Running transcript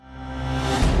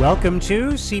Welcome to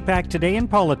CPAC Today in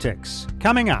Politics.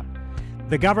 Coming up,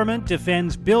 the government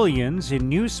defends billions in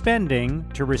new spending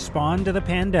to respond to the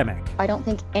pandemic. I don't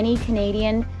think any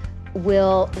Canadian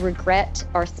will regret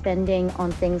our spending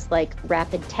on things like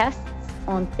rapid tests,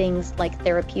 on things like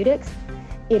therapeutics.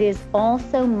 It is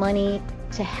also money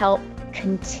to help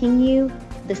continue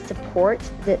the support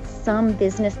that some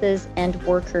businesses and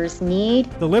workers need.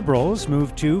 The Liberals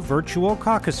moved to virtual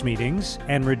caucus meetings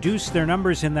and reduced their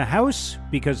numbers in the House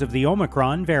because of the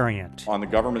Omicron variant. On the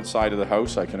government side of the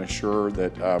House, I can assure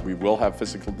that we will have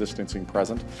physical distancing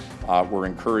present. We're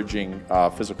encouraging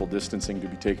physical distancing to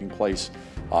be taking place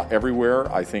everywhere.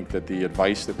 I think that the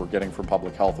advice that we're getting from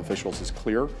public health officials is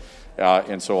clear.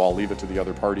 And so I'll leave it to the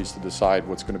other parties to decide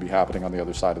what's going to be happening on the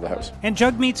other side of the House. And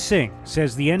Jagmeet Singh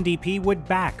says the NDP would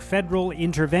back federal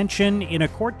intervention in a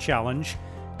court challenge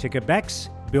to Quebec's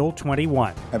Bill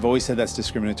 21. I've always said that's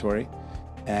discriminatory,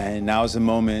 and now is the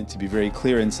moment to be very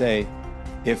clear and say,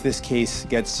 if this case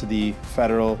gets to the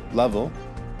federal level,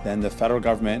 then the federal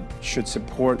government should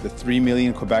support the 3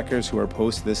 million Quebecers who are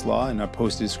opposed to this law and are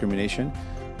opposed to discrimination.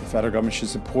 The federal government should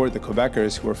support the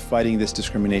Quebecers who are fighting this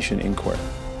discrimination in court.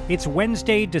 It's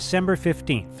Wednesday, December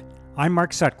 15th. I'm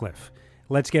Mark Sutcliffe.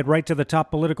 Let's get right to the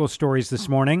top political stories this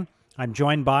morning. I'm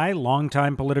joined by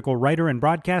longtime political writer and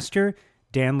broadcaster,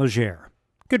 Dan Legere.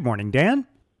 Good morning, Dan.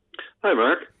 Hi,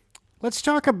 Mark. Let's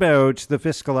talk about the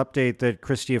fiscal update that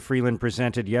Chrystia Freeland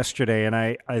presented yesterday, and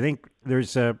I think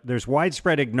there's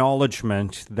widespread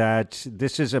acknowledgement that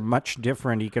this is a much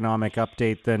different economic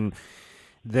update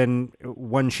than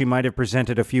one she might have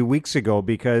presented a few weeks ago,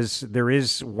 because there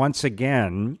is once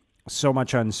again so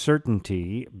much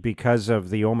uncertainty because of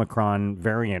the Omicron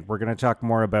variant. We're going to talk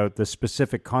more about the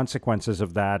specific consequences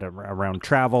of that around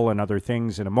travel and other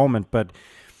things in a moment. But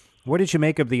what did you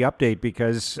make of the update?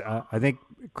 Because I think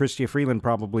Chrystia Freeland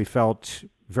probably felt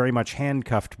very much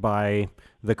handcuffed by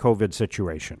the COVID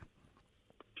situation.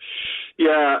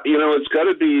 Yeah, it's got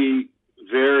to be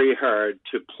very hard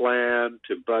to plan,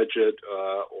 to budget,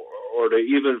 or to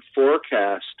even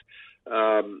forecast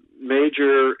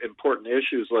major important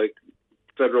issues like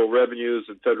federal revenues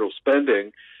and federal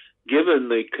spending, given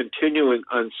the continuing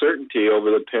uncertainty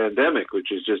over the pandemic,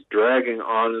 which is just dragging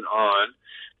on and on.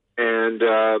 And,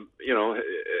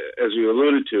 as you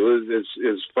alluded to,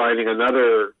 is finding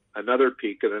another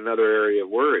peak and another area of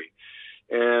worry.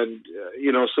 And,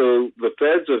 so the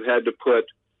feds have had to put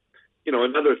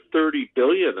another $30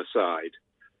 billion aside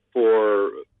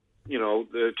for,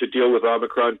 to deal with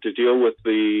Omicron, to deal with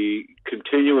the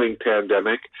continuing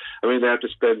pandemic. I mean, they have to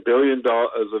spend billions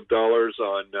of dollars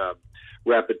on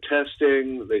rapid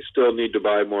testing. They still need to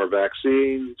buy more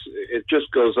vaccines. It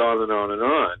just goes on and on and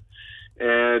on.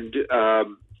 And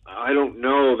I don't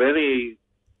know of any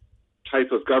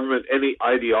type of government, any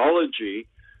ideology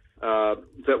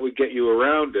that would get you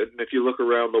around it. And if you look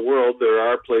around the world, there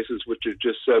are places which have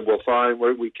just said, well, fine,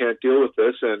 we can't deal with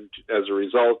this. And as a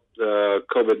result,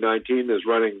 COVID-19 is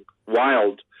running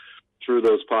wild through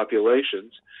those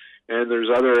populations. And there's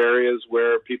other areas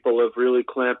where people have really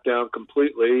clamped down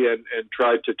completely and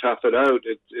tried to tough it out.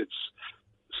 It's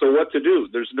so what to do?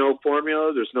 There's no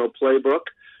formula. There's no playbook.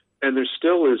 And there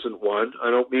still isn't one.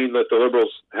 I don't mean that the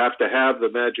Liberals have to have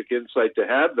the magic insight to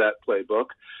have that playbook,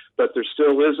 but there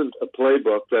still isn't a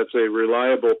playbook that's a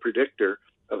reliable predictor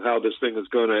of how this thing is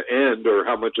going to end or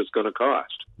how much it's going to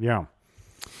cost. Yeah.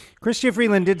 Chrystia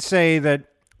Freeland did say that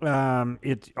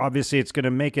it's going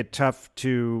to make it tough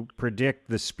to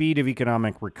predict the speed of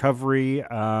economic recovery.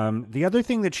 The other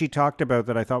thing that she talked about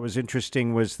that I thought was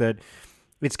interesting was that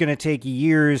it's going to take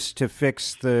years to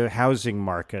fix the housing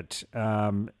market.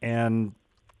 And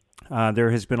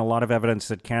there has been a lot of evidence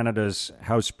that Canada's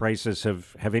house prices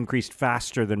have increased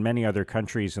faster than many other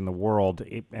countries in the world,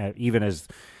 even as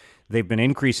they've been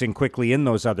increasing quickly in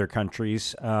those other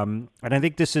countries. And I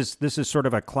think this is sort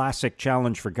of a classic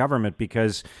challenge for government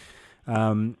because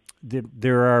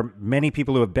there are many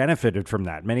people who have benefited from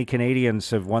that. Many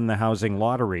Canadians have won the housing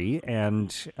lottery,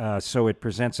 and so it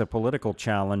presents a political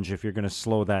challenge if you're going to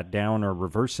slow that down or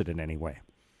reverse it in any way.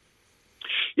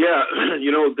 Yeah,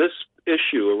 this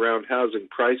issue around housing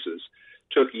prices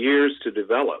took years to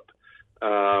develop.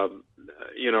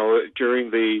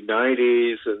 During the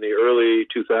 90s and the early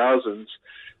 2000s,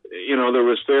 there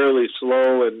was fairly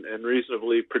slow and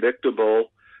reasonably predictable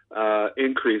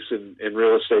increase in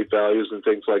real estate values and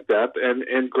things like that.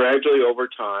 And gradually over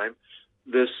time,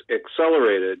 this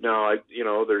accelerated. Now,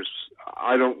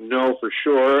 I don't know for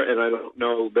sure, and I don't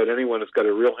know that anyone has got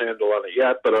a real handle on it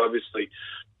yet, but obviously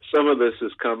some of this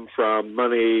has come from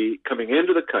money coming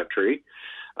into the country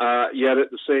Yet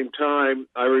at the same time,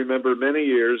 I remember many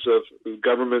years of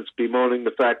governments bemoaning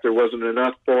the fact there wasn't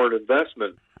enough foreign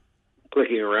investment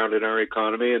clicking around in our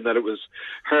economy, and that it was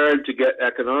hard to get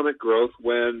economic growth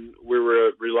when we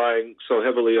were relying so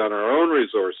heavily on our own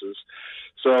resources.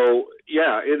 So,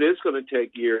 yeah, it is going to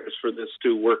take years for this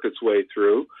to work its way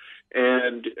through.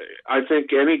 And I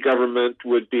think any government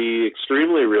would be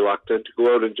extremely reluctant to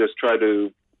go out and just try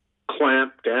to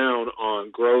clamp down on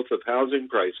growth of housing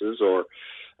prices or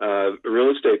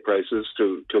real estate prices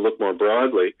to look more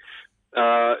broadly.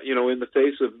 In the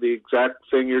face of the exact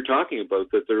thing you're talking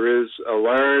about, that there is a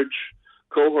large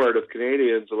cohort of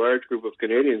Canadians, a large group of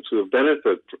Canadians who have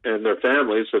benefited, and their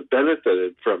families have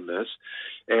benefited from this.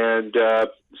 And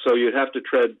so you'd have to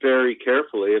tread very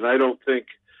carefully. And I don't think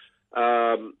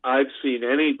I've seen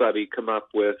anybody come up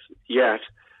with yet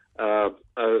a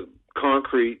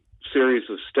concrete series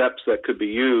of steps that could be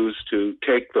used to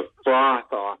take the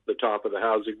froth off the top of the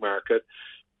housing market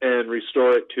and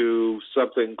restore it to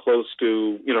something close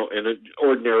to, an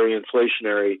ordinary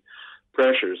inflationary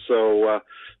pressure. So,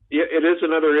 it is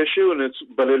another issue,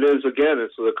 but it is, again,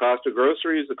 it's the cost of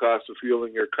groceries, the cost of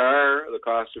fueling your car, the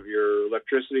cost of your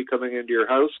electricity coming into your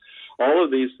house. All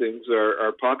of these things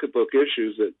are pocketbook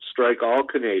issues that strike all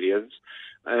Canadians,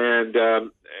 and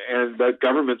that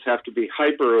governments have to be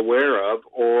hyper aware of,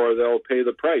 or they'll pay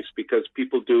the price, because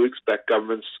people do expect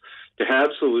governments to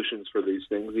have solutions for these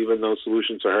things, even though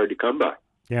solutions are hard to come by.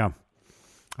 Yeah.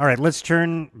 All right, let's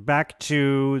turn back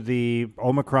to the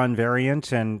Omicron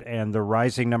variant and the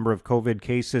rising number of COVID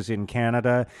cases in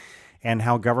Canada and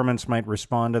how governments might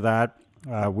respond to that.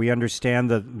 We understand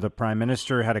that the Prime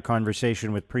Minister had a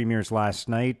conversation with premiers last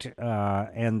night,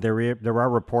 and there are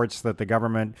reports that the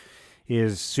government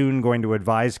is soon going to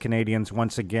advise Canadians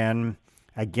once again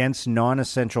against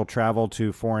non-essential travel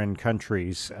to foreign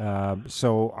countries.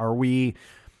 So are we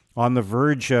on the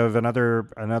verge of another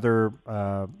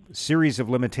series of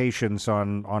limitations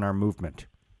on our movement?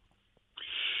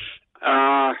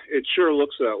 It sure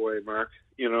looks that way, Mark.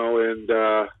 And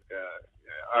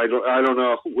I don't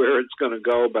know where it's going to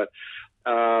go, but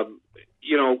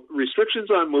restrictions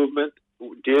on movement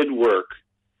did work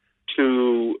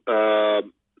to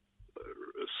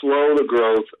slow the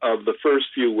growth of the first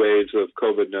few waves of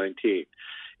COVID-19.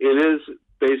 It is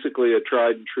basically a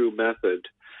tried and true method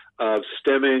of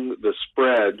stemming the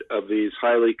spread of these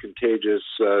highly contagious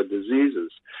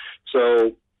diseases.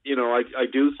 So, I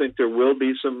do think there will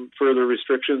be some further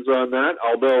restrictions on that,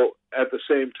 although at the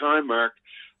same time, Mark,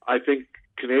 I think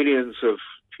Canadians have,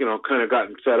 kind of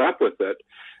gotten fed up with it.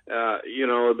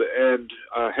 And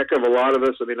a heck of a lot of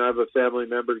us, I have a family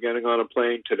member getting on a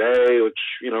plane today, which,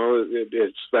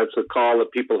 that's a call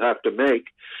that people have to make.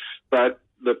 But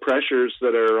the pressures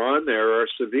that are on there are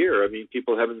severe.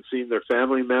 People haven't seen their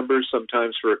family members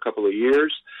sometimes for a couple of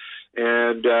years.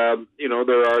 And,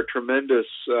 there are tremendous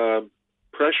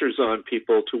pressures on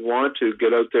people to want to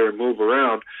get out there and move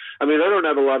around. I don't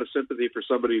have a lot of sympathy for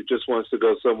somebody who just wants to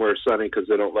go somewhere sunny because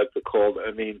they don't like the cold.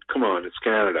 Come on, it's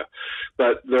Canada.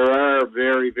 But there are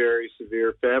very, very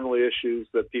severe family issues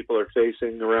that people are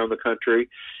facing around the country,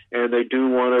 and they do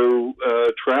want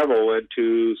to travel and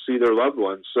to see their loved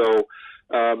ones. So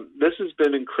this has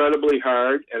been incredibly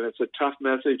hard, and it's a tough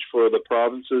message for the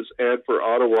provinces and for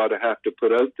Ottawa to have to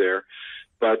put out there.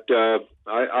 But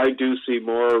I do see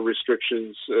more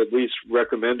restrictions, at least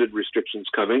recommended restrictions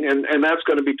coming. And that's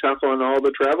going to be tough on all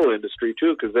the travel industry,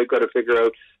 too, because they've got to figure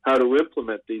out how to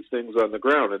implement these things on the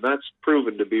ground. And that's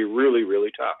proven to be really, really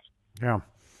tough. Yeah.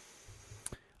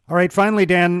 All right. Finally,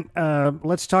 Dan,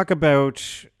 let's talk about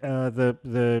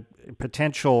the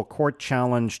potential court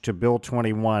challenge to Bill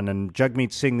 21. And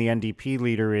Jagmeet Singh, the NDP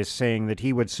leader, is saying that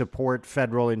he would support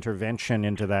federal intervention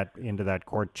into that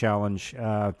court challenge.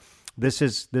 This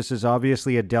is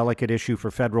obviously a delicate issue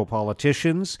for federal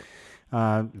politicians.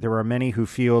 There are many who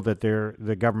feel that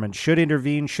the government should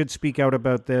intervene, should speak out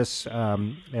about this,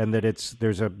 and that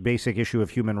there's a basic issue of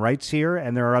human rights here.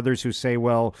 And there are others who say,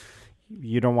 well,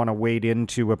 you don't want to wade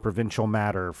into a provincial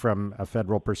matter from a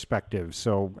federal perspective.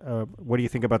 So what do you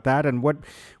think about that? And what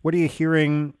are you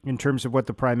hearing in terms of what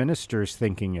the Prime Minister's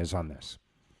thinking is on this?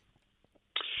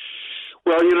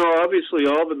 Well, obviously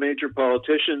all the major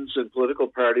politicians and political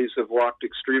parties have walked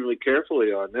extremely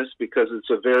carefully on this because it's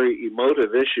a very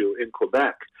emotive issue in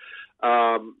Quebec.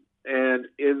 And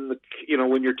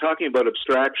when you're talking about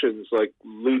abstractions like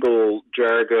legal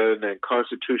jargon and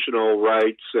constitutional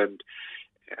rights and,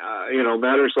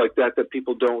 matters like that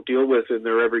people don't deal with in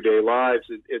their everyday lives,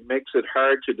 it makes it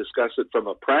hard to discuss it from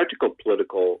a practical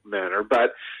political manner.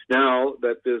 But now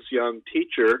that this young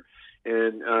teacher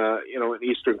in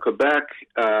eastern Quebec,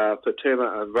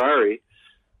 Fatima Anvari,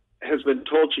 has been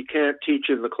told she can't teach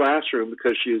in the classroom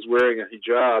because she is wearing a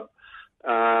hijab,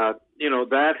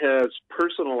 that has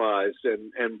personalized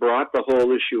and brought the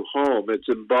whole issue home. It's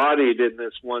embodied in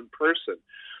this one person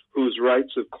whose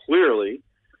rights have clearly,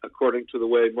 according to the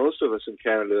way most of us in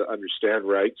Canada understand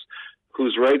rights,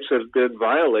 whose rights have been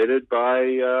violated by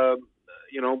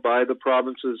the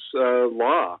province's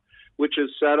law, which is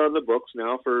set on the books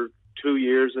now for 2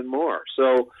 years and more.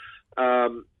 So I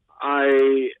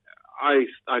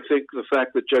think the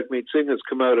fact that Jagmeet Singh has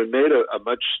come out and made a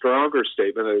much stronger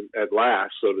statement at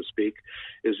last, so to speak,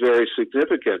 is very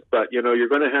significant. But, you're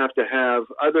going to have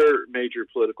other major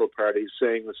political parties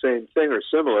saying the same thing or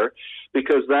similar,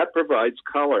 because that provides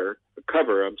cover,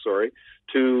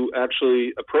 to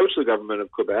actually approach the government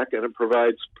of Quebec, and it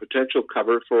provides potential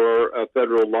cover for a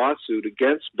federal lawsuit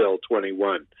against Bill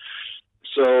 21.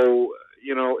 So,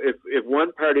 if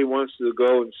one party wants to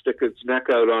go and stick its neck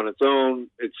out on its own,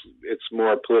 it's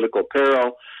more political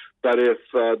peril. But if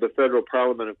the federal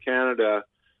Parliament of Canada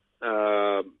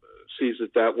sees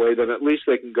it that way, then at least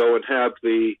they can go and have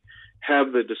the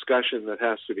discussion that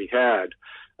has to be had.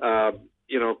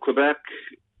 Quebec,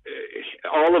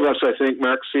 all of us, I think,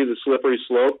 Mark, see the slippery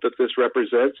slope that this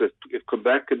represents. If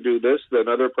Quebec can do this, then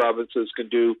other provinces can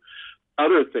do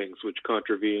other things which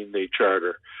contravene the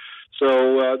Charter.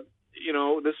 So,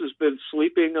 this has been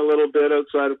sleeping a little bit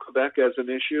outside of Quebec as an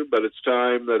issue, but it's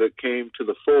time that it came to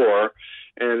the fore,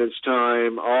 and it's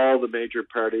time all the major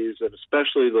parties, and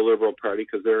especially the Liberal Party,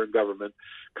 because they're in government,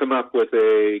 come up with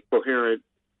a coherent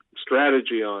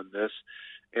strategy on this,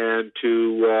 and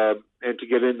to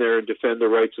get in there and defend the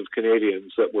rights of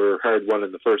Canadians that were hard won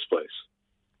in the first place.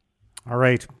 All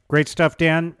right. Great stuff,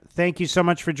 Dan. Thank you so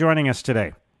much for joining us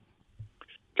today.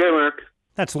 Okay, Mark.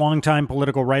 That's longtime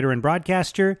political writer and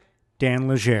broadcaster, Dan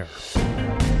Legere.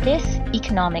 This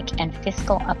economic and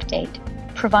fiscal update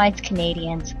provides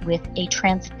Canadians with a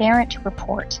transparent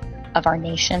report of our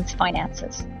nation's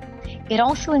finances. It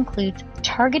also includes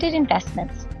targeted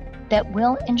investments that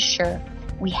will ensure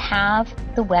we have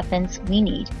the weapons we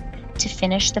need to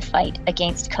finish the fight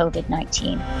against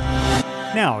COVID-19.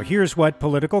 Now, here's what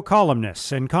political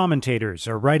columnists and commentators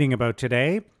are writing about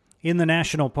today. In the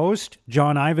National Post,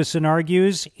 John Ivison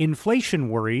argues inflation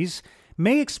worries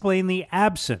may explain the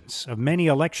absence of many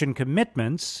election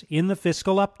commitments in the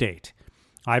fiscal update.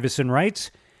 Ivison writes,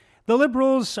 the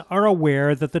Liberals are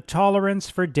aware that the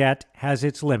tolerance for debt has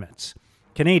its limits.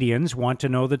 Canadians want to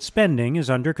know that spending is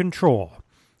under control.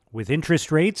 With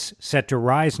interest rates set to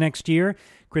rise next year,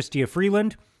 Chrystia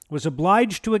Freeland was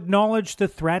obliged to acknowledge the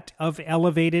threat of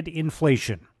elevated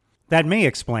inflation. That may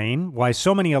explain why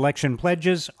so many election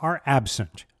pledges are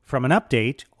absent from an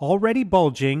update already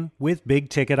bulging with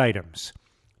big-ticket items.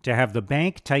 To have the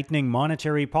bank tightening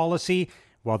monetary policy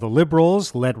while the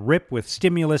Liberals let rip with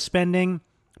stimulus spending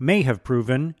may have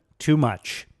proven too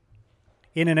much.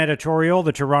 In an editorial,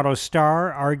 the Toronto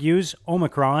Star argues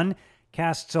Omicron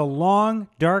casts a long,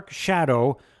 dark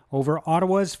shadow over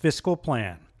Ottawa's fiscal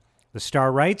plan. The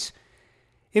Star writes,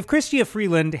 if Chrystia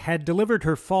Freeland had delivered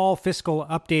her fall fiscal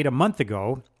update a month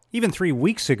ago, even 3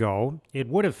 weeks ago, it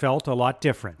would have felt a lot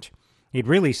different. It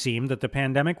really seemed that the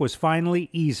pandemic was finally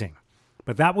easing.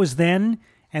 But that was then,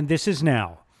 and this is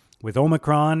now, with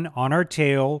Omicron on our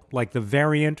tail like the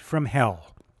variant from hell.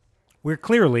 We're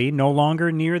clearly no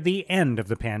longer near the end of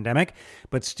the pandemic,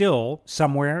 but still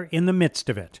somewhere in the midst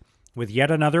of it, with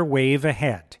yet another wave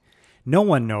ahead. No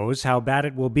one knows how bad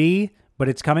it will be, but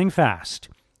it's coming fast.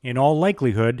 In all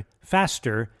likelihood,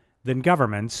 faster than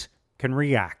governments can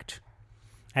react.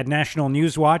 At National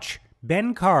Newswatch,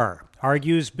 Ben Carr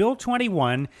argues Bill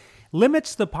 21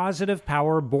 limits the positive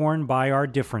power borne by our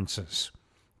differences.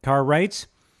 Carr writes,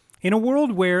 in a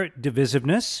world where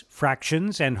divisiveness,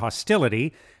 fractions, and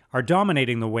hostility are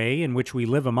dominating the way in which we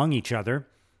live among each other,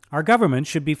 our government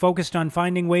should be focused on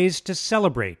finding ways to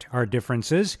celebrate our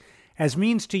differences as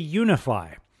means to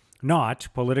unify, not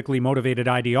politically motivated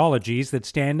ideologies that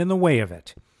stand in the way of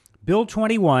it. Bill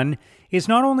 21 is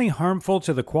not only harmful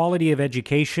to the quality of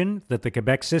education that the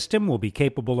Quebec system will be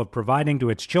capable of providing to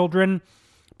its children,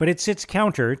 but it sits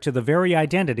counter to the very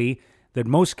identity that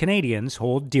most Canadians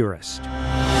hold dearest.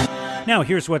 Now,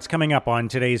 here's what's coming up on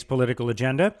today's political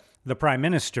agenda. The Prime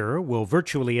Minister will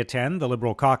virtually attend the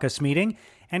Liberal caucus meeting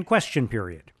and question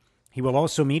period. He will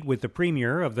also meet with the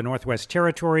Premier of the Northwest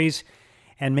Territories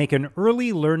and make an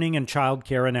early learning and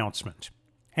childcare announcement.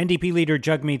 NDP leader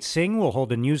Jagmeet Singh will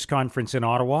hold a news conference in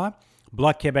Ottawa.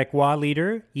 Bloc Québécois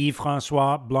leader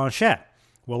Yves-François Blanchet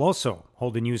will also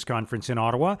hold a news conference in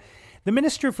Ottawa. The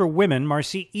Minister for Women,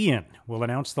 Marcy Ian, will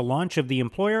announce the launch of the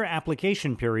employer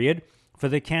application period for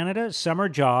the Canada Summer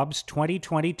Jobs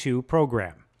 2022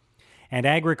 program. And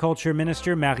Agriculture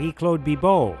Minister Marie-Claude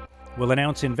Bibeau will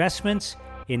announce investments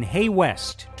in Hay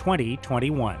West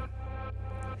 2021.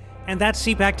 And that's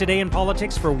CPAC Today in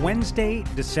Politics for Wednesday,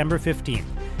 December 15th.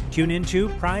 Tune into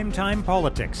Primetime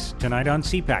Politics tonight on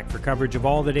CPAC for coverage of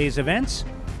all the day's events.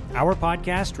 Our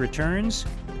podcast returns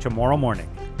tomorrow morning.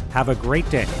 Have a great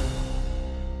day.